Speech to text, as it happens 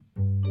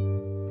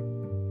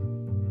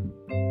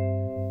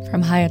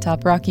From high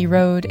atop Rocky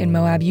Road in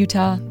Moab,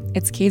 Utah,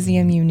 it's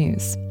KZMU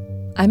News.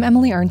 I'm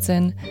Emily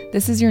Arnson.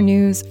 This is your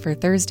news for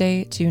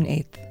Thursday, June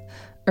 8th.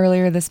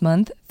 Earlier this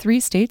month, 3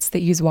 states that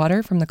use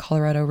water from the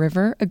Colorado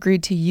River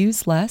agreed to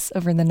use less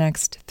over the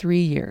next 3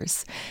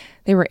 years.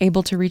 They were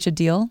able to reach a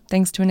deal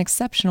thanks to an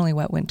exceptionally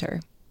wet winter.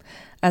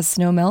 As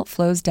snowmelt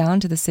flows down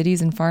to the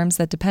cities and farms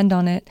that depend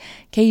on it,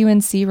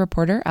 KUNC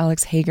reporter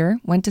Alex Hager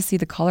went to see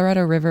the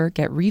Colorado River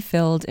get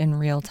refilled in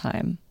real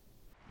time.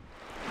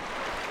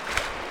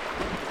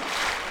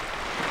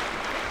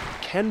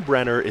 Ken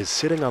Brenner is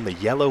sitting on the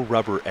yellow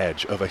rubber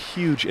edge of a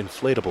huge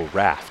inflatable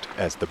raft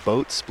as the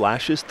boat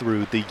splashes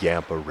through the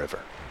Yampa River.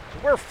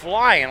 We're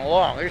flying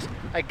along. There's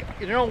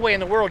no way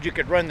in the world you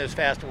could run this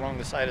fast along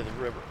the side of the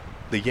river.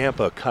 The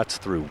Yampa cuts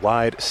through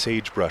wide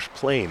sagebrush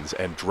plains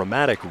and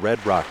dramatic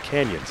red rock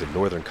canyons in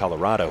northern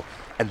Colorado,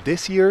 and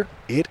this year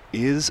it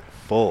is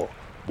full.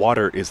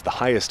 Water is the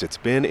highest it's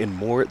been in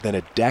more than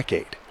a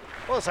decade.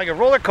 Well, it's like a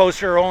roller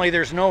coaster, only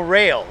there's no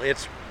rail.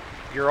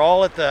 You're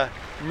all at the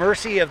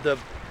mercy of the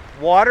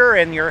water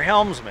and your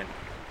helmsman.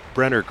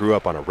 Brenner grew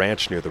up on a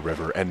ranch near the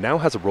river and now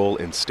has a role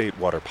in state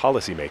water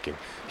policy making.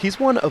 He's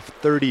one of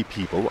 30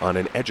 people on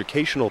an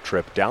educational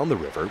trip down the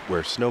river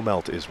where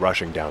snowmelt is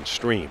rushing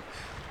downstream.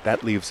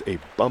 That leaves a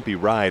bumpy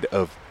ride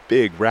of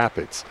big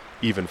rapids,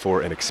 even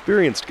for an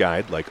experienced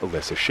guide like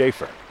Alyssa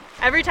Schaefer.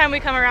 Every time we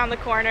come around the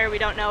corner, we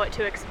don't know what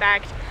to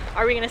expect.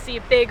 Are we going to see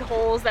big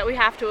holes that we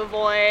have to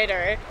avoid?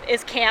 Or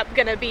is camp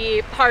going to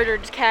be harder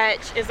to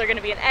catch? Is there going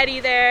to be an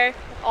eddy there?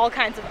 All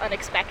kinds of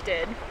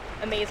unexpected,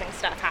 amazing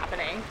stuff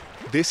happening.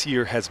 This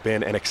year has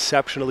been an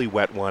exceptionally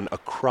wet one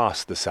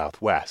across the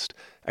Southwest.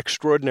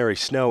 Extraordinary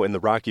snow in the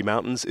Rocky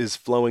Mountains is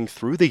flowing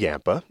through the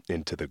Yampa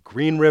into the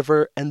Green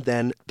River and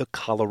then the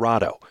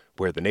Colorado,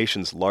 where the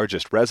nation's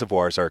largest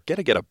reservoirs are going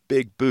to get a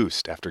big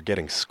boost after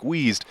getting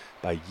squeezed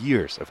by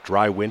years of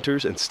dry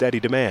winters and steady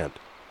demand.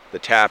 The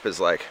tap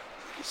is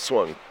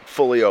swung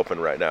fully open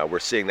right now. We're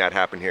seeing that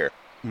happen here.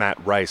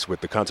 Matt Rice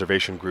with the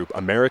conservation group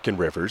American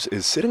Rivers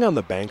is sitting on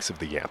the banks of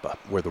the Yampa,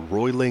 where the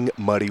roiling,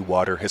 muddy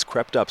water has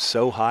crept up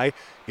so high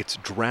it's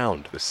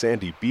drowned the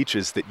sandy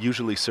beaches that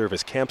usually serve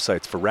as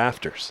campsites for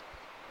rafters.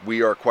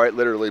 We are quite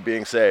literally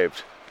being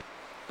saved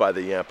by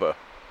the Yampa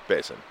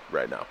Basin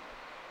right now.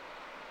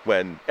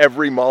 When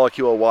every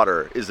molecule of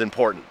water is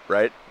important,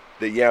 right?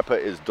 The Yampa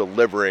is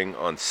delivering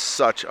on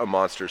such a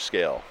monster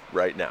scale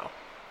right now.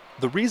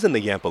 The reason the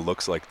Yampa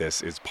looks like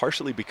this is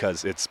partially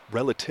because it's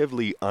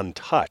relatively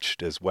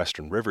untouched as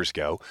western rivers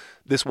go.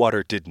 This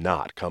water did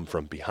not come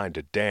from behind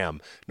a dam,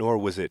 nor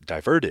was it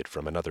diverted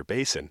from another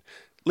basin.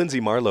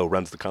 Lindsay Marlowe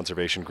runs the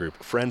conservation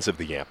group Friends of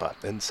the Yampa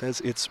and says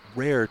it's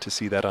rare to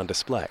see that on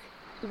display.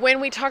 When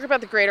we talk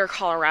about the greater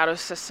Colorado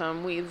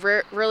system, we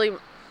really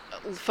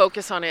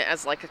focus on it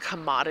as like a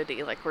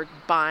commodity, like we're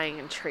buying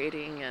and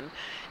trading,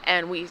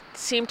 and we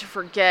seem to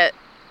forget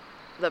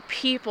the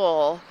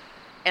people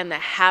and the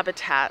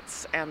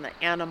habitats and the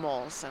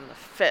animals and the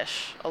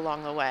fish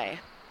along the way.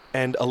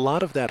 And a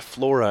lot of that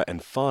flora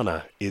and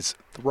fauna is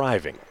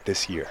thriving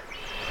this year.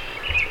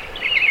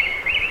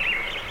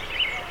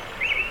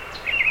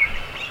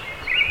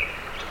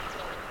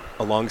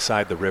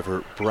 Alongside the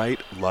river,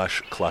 bright,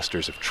 lush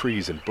clusters of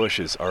trees and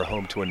bushes are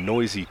home to a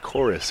noisy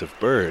chorus of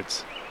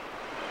birds.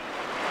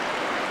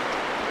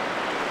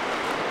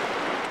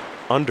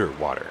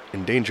 Underwater,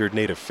 endangered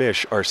native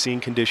fish are seeing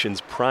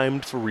conditions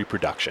primed for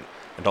reproduction,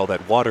 and all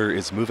that water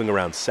is moving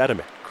around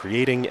sediment,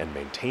 creating and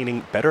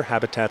maintaining better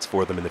habitats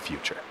for them in the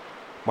future.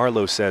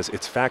 Marlowe says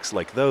it's facts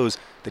like those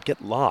that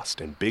get lost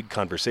in big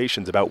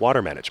conversations about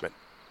water management.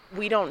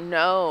 We don't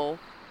know,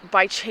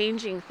 by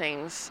changing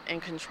things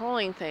and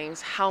controlling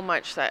things, how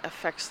much that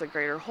affects the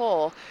greater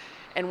whole.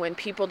 And when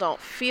people don't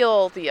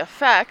feel the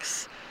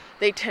effects,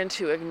 they tend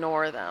to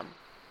ignore them.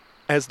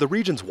 As the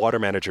region's water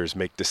managers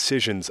make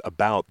decisions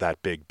about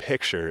that big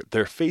picture,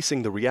 they're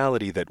facing the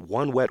reality that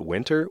one wet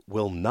winter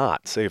will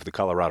not save the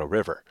Colorado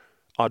River.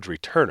 Audrey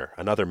Turner,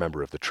 another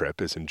member of the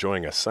trip, is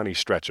enjoying a sunny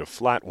stretch of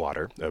flat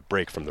water, a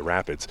break from the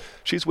rapids.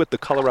 She's with the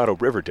Colorado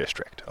River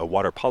District, a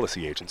water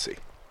policy agency.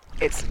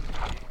 It's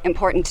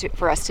important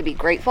for us to be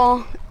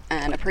grateful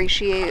and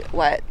appreciate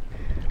what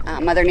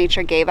Mother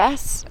Nature gave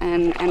us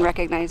and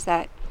recognize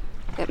that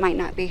it might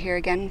not be here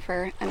again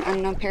for an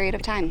unknown period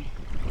of time.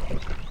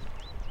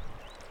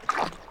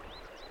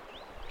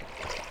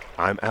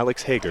 I'm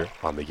Alex Hager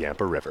on the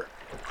Yampa River.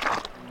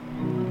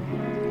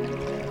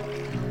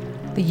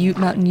 The Ute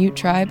Mountain Ute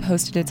Tribe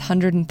hosted its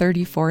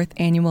 134th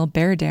annual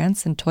Bear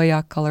Dance in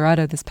Toyoak,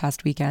 Colorado this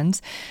past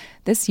weekend.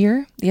 This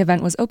year, the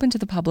event was open to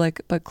the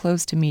public but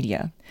closed to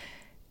media.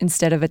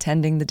 Instead of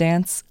attending the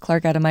dance,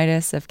 Clark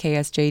Adamitis of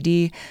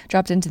KSJD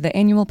dropped into the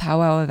annual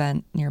powwow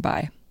event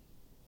nearby.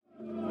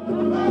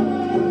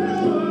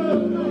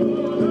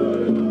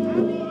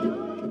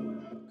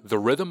 The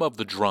rhythm of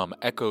the drum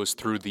echoes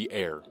through the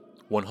air.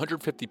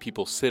 150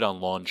 people sit on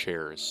lawn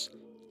chairs.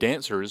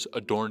 Dancers,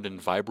 adorned in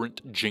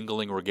vibrant,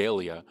 jingling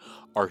regalia,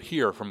 are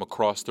here from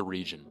across the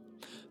region.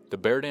 The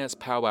Bear Dance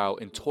Powwow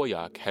in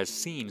Toyoak has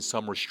seen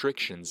some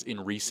restrictions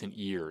in recent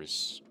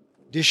years.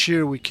 This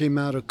year we came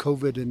out of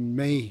COVID in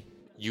May.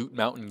 Ute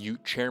Mountain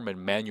Ute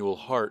Chairman Manuel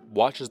Hart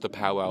watches the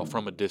powwow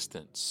from a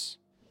distance.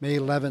 May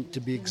 11th, to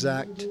be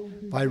exact,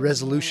 by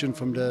resolution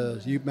from the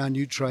Ute Mountain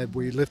Ute Tribe,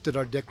 we lifted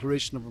our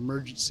declaration of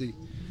emergency.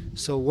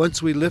 So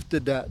once we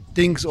lifted that,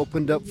 things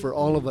opened up for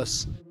all of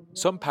us.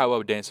 Some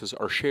powwow dances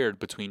are shared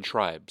between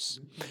tribes.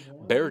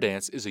 Bear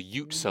Dance is a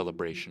Ute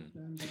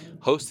celebration.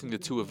 Hosting the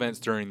two events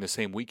during the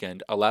same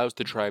weekend allows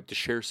the tribe to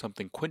share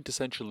something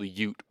quintessentially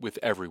Ute with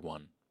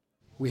everyone.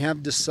 We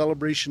have this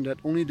celebration that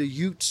only the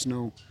Utes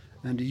know,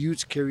 and the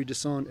Utes carry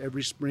this on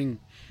every spring.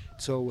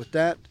 So with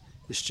that,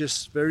 it's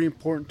just very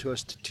important to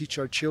us to teach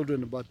our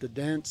children about the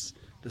dance,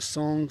 the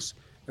songs,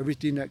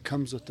 everything that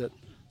comes with it.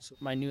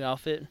 My new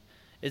outfit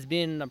is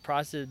being in the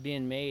process of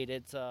being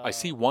made. I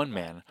see one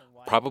man,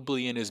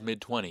 probably in his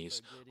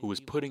mid-20s, who is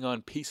putting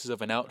on pieces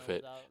of an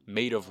outfit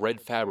made of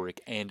red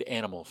fabric and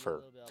animal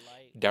fur.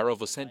 Darryl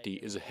Vicente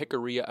is a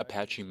Jicarilla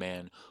Apache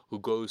man who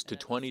goes to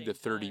 20 to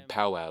 30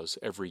 powwows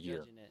every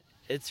year.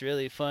 It's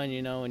really fun,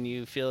 when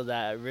you feel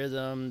that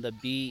rhythm, the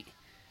beat,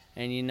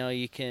 and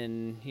you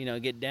can,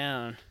 get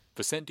down.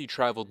 Vicente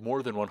traveled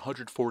more than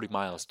 140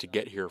 miles to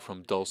get here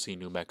from Dulce,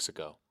 New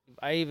Mexico.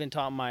 I even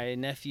taught my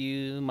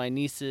nephew, my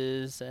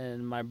nieces,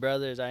 and my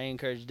brothers. I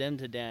encouraged them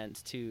to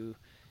dance to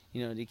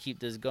keep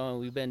this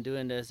going. We've been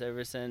doing this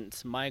ever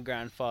since my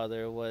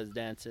grandfather was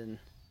dancing.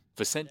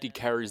 Vicente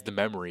carries the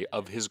memory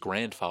of his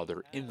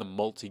grandfather in the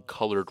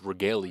multicolored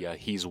regalia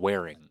he's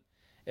wearing.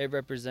 It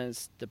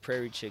represents the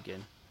prairie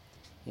chicken.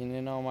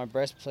 My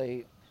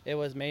breastplate, it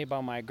was made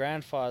by my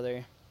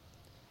grandfather.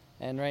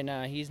 And right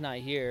now he's not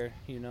here,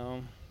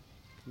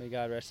 may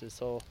God rest his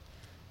soul.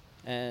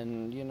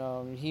 And,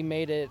 he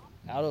made it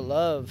out of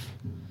love.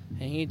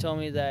 And he told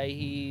me that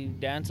he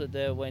danced with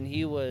it when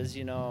he was,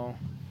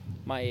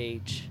 my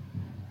age.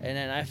 And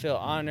then I feel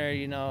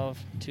honored,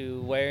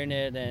 to wearing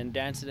it and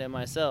dancing it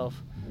myself.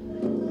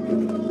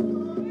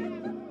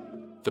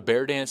 The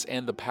Bear Dance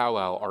and the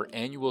powwow are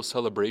annual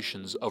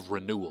celebrations of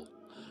renewal.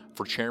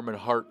 For Chairman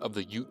Hart of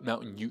the Ute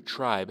Mountain Ute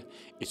Tribe,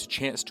 it's a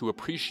chance to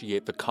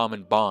appreciate the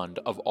common bond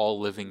of all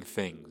living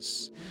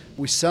things.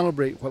 We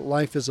celebrate what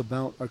life is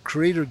about. Our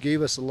Creator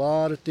gave us a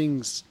lot of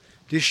things.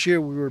 This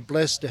year we were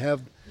blessed to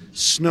have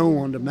snow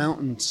on the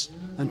mountains.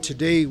 And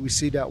today we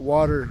see that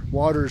water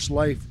is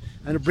life.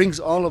 And it brings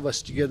all of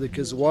us together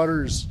because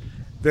water is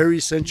very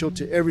essential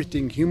to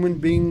everything. Human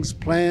beings,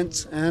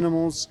 plants,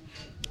 animals,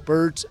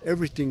 birds,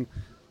 everything.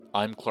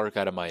 I'm Clark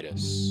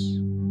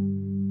Adamitis.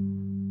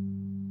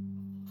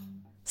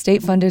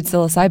 State-funded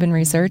psilocybin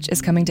research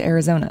is coming to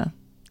Arizona.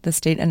 The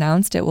state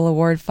announced it will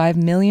award $5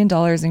 million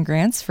in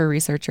grants for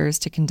researchers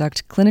to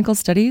conduct clinical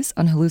studies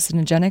on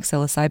hallucinogenic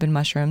psilocybin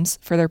mushrooms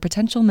for their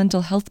potential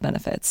mental health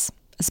benefits,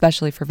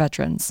 especially for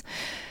veterans.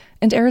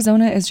 And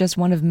Arizona is just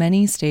one of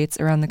many states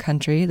around the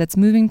country that's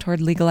moving toward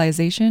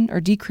legalization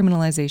or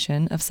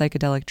decriminalization of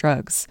psychedelic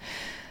drugs.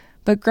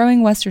 But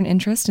growing Western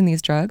interest in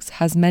these drugs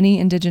has many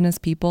indigenous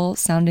people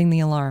sounding the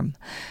alarm.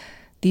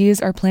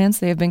 These are plants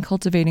they have been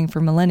cultivating for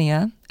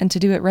millennia, and to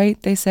do it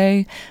right, they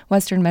say,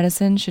 Western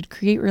medicine should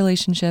create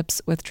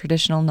relationships with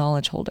traditional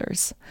knowledge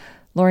holders.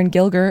 Lauren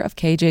Gilger of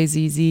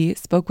KJZZ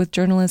spoke with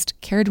journalist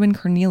Caradwyn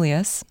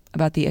Cornelius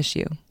about the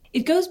issue.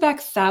 It goes back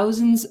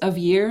thousands of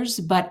years,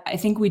 but I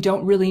think we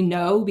don't really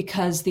know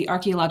because the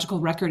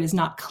archaeological record is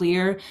not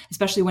clear,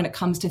 especially when it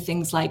comes to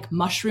things like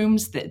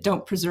mushrooms that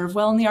don't preserve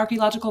well in the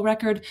archaeological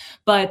record.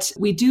 But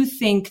we do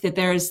think that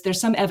there's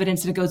some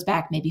evidence that it goes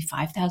back maybe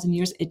 5,000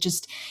 years.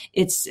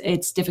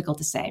 It's difficult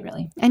to say,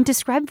 really. And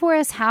describe for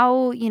us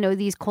how,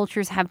 these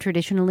cultures have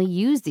traditionally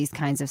used these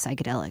kinds of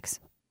psychedelics.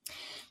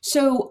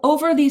 So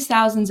over these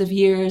thousands of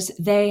years,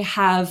 they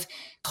have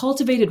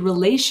cultivated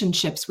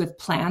relationships with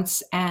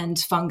plants and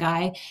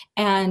fungi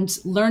and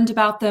learned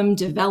about them,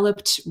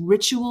 developed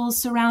rituals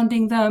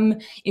surrounding them,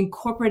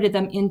 incorporated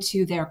them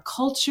into their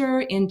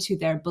culture, into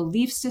their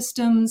belief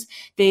systems.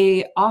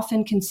 They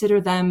often consider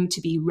them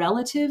to be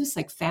relatives,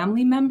 like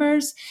family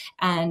members,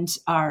 and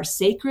are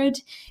sacred.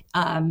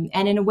 And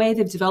in a way,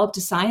 they've developed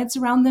a science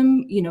around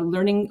them,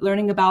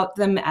 learning about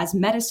them as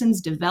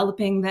medicines,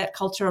 developing that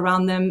culture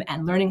around them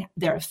and learning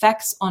their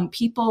effects on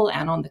people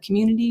and on the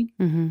community.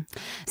 Mm-hmm.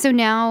 So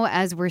now,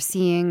 as we're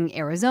seeing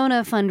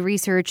Arizona fund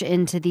research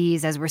into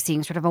these, as we're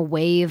seeing sort of a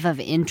wave of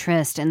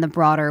interest in the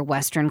broader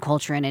Western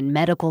culture and in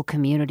medical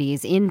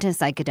communities into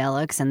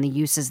psychedelics and the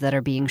uses that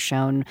are being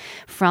shown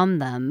from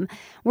them,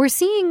 we're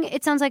seeing,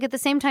 it sounds like at the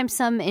same time,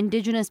 some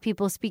indigenous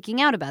people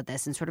speaking out about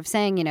this and sort of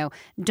saying,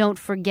 don't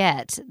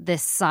forget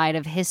this side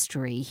of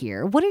history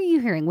here. What are you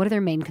hearing? What are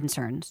their main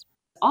concerns?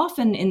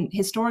 Often,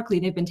 historically,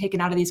 they've been taken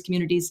out of these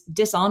communities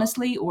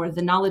dishonestly, or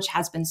the knowledge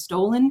has been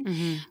stolen.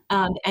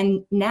 Mm-hmm.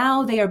 And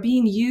now they are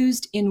being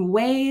used in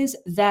ways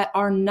that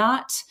are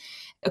not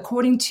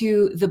according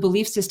to the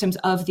belief systems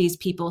of these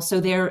people. So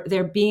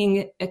they're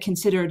being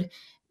considered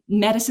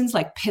medicines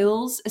like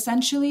pills,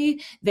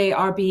 essentially. They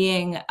are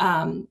being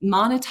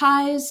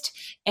monetized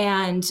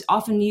and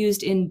often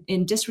used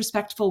in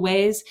disrespectful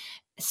ways,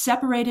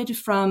 separated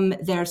from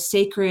their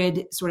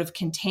sacred sort of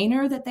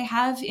container that they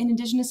have in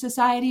indigenous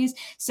societies,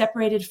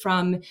 separated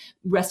from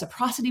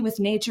reciprocity with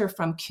nature,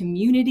 from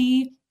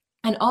community.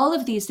 And all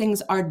of these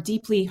things are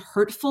deeply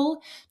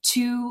hurtful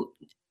to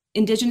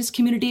Indigenous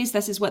communities.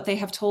 This is what they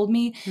have told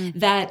me,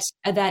 that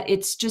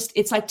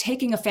it's like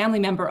taking a family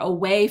member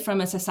away from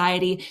a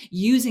society,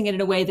 using it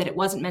in a way that it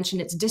wasn't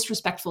mentioned. It's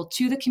disrespectful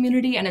to the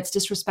community, and it's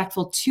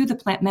disrespectful to the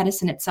plant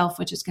medicine itself,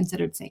 which is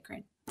considered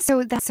sacred.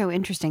 So that's so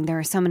interesting. There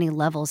are so many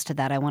levels to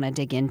that I want to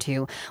dig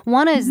into.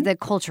 One is the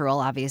cultural,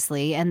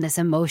 obviously, and this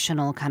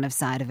emotional kind of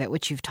side of it,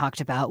 which you've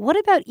talked about. What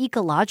about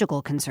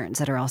ecological concerns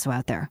that are also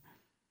out there?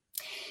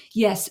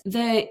 Yes,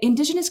 the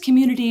Indigenous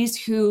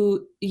communities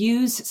who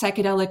use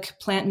psychedelic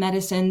plant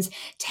medicines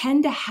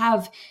tend to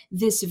have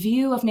this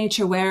view of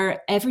nature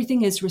where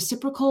everything is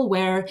reciprocal,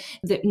 where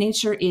that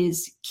nature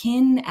is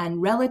kin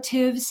and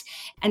relatives.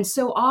 And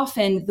so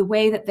often the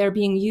way that they're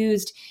being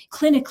used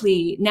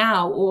clinically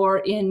now or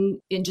in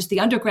just the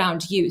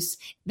underground use,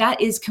 that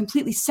is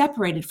completely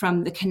separated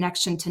from the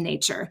connection to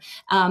nature.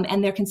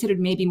 And they're considered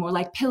maybe more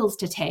like pills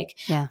to take,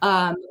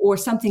 or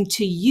something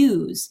to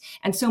use.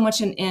 And so much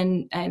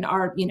in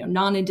our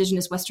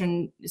non-Indigenous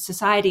Western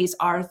societies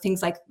are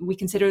things like we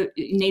consider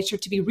nature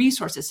to be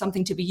resources,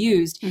 something to be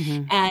used.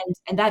 And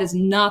that is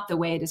not the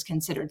way it is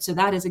considered. So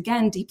that is,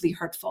 again, deeply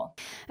hurtful.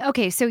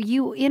 Okay, so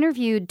you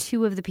interviewed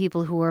two of the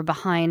people who are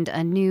behind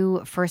a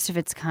new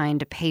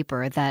first-of-its-kind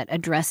paper that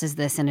addresses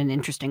this in an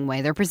interesting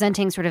way. They're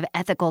presenting sort of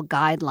ethical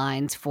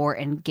guidelines for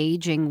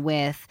engaging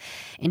with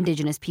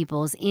Indigenous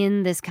peoples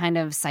in this kind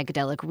of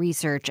psychedelic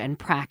research and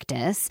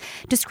practice.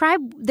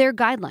 Describe their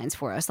guidelines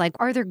for us. Like,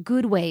 are there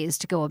good ways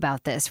to go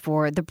about this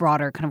for the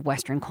broader kind of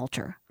Western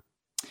culture?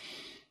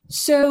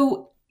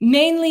 So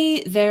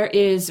mainly there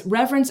is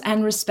reverence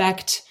and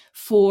respect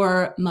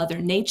for Mother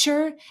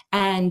Nature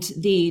and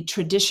the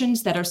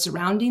traditions that are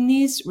surrounding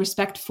these,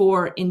 respect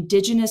for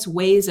Indigenous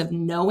ways of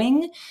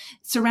knowing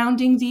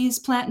surrounding these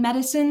plant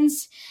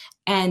medicines,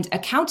 and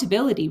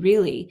accountability,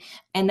 really.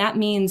 And that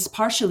means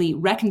partially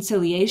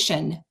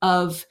reconciliation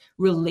of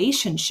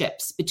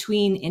relationships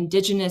between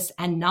Indigenous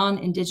and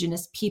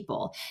non-Indigenous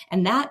people.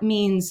 And that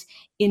means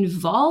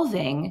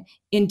involving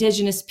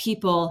Indigenous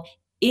people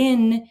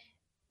in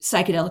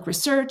psychedelic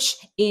research,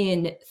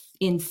 in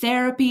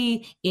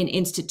therapy, in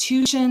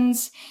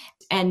institutions,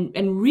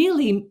 and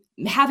really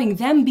having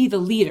them be the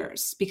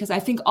leaders, because I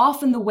think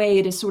often the way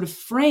it is sort of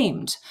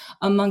framed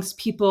amongst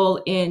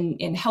people in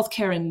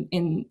healthcare and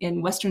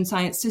in Western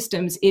science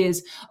systems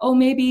is, oh,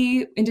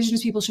 maybe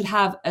Indigenous people should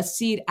have a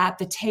seat at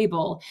the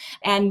table.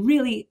 And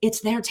really,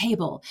 it's their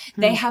table.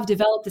 They have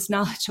developed this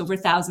knowledge over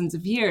thousands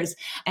of years.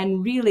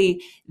 And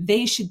really,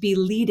 they should be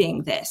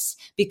leading this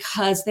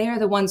because they are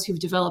the ones who've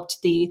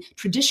developed the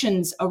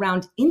traditions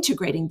around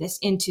integrating this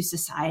into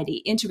society,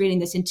 integrating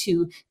this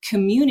into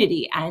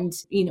community and,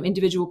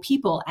 individual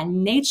people and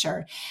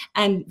nature.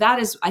 And that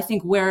is, I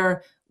think,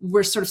 where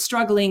we're sort of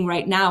struggling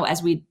right now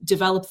as we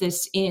develop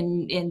this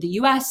in the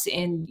US,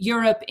 in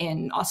Europe,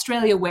 in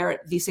Australia,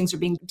 where these things are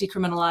being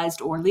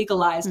decriminalized or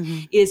legalized,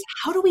 is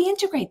how do we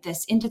integrate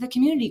this into the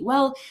community?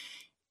 Well,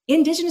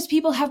 Indigenous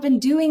people have been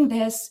doing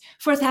this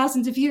for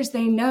thousands of years.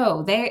 They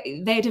know,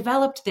 they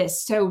developed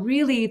this. So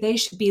really they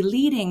should be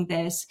leading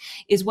this,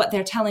 is what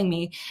they're telling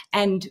me.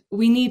 And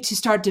we need to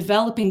start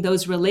developing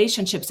those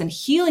relationships and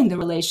healing the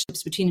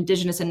relationships between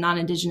Indigenous and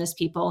non-Indigenous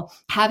people,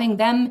 having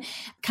them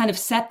kind of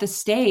set the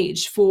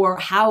stage for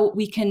how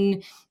we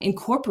can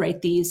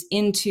incorporate these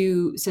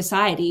into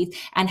society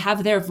and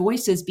have their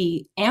voices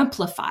be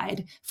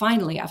amplified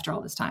finally after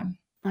all this time.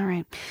 All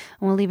right.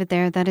 We'll leave it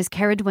there. That is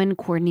Ceridwen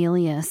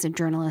Cornelius, a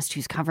journalist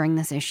who's covering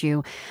this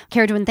issue.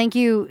 Ceridwen, thank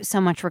you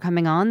so much for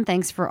coming on.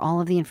 Thanks for all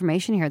of the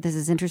information here. This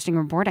is interesting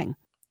reporting.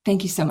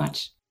 Thank you so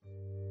much.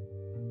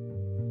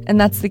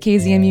 And that's the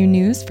KZMU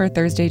News for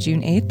Thursday,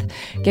 June 8th.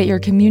 Get your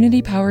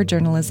community-powered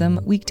journalism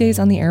weekdays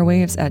on the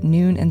airwaves at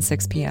noon and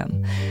 6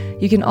 p.m.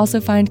 You can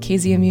also find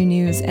KZMU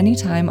News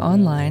anytime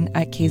online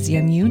at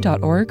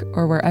kzmu.org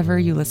or wherever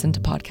you listen to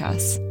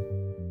podcasts.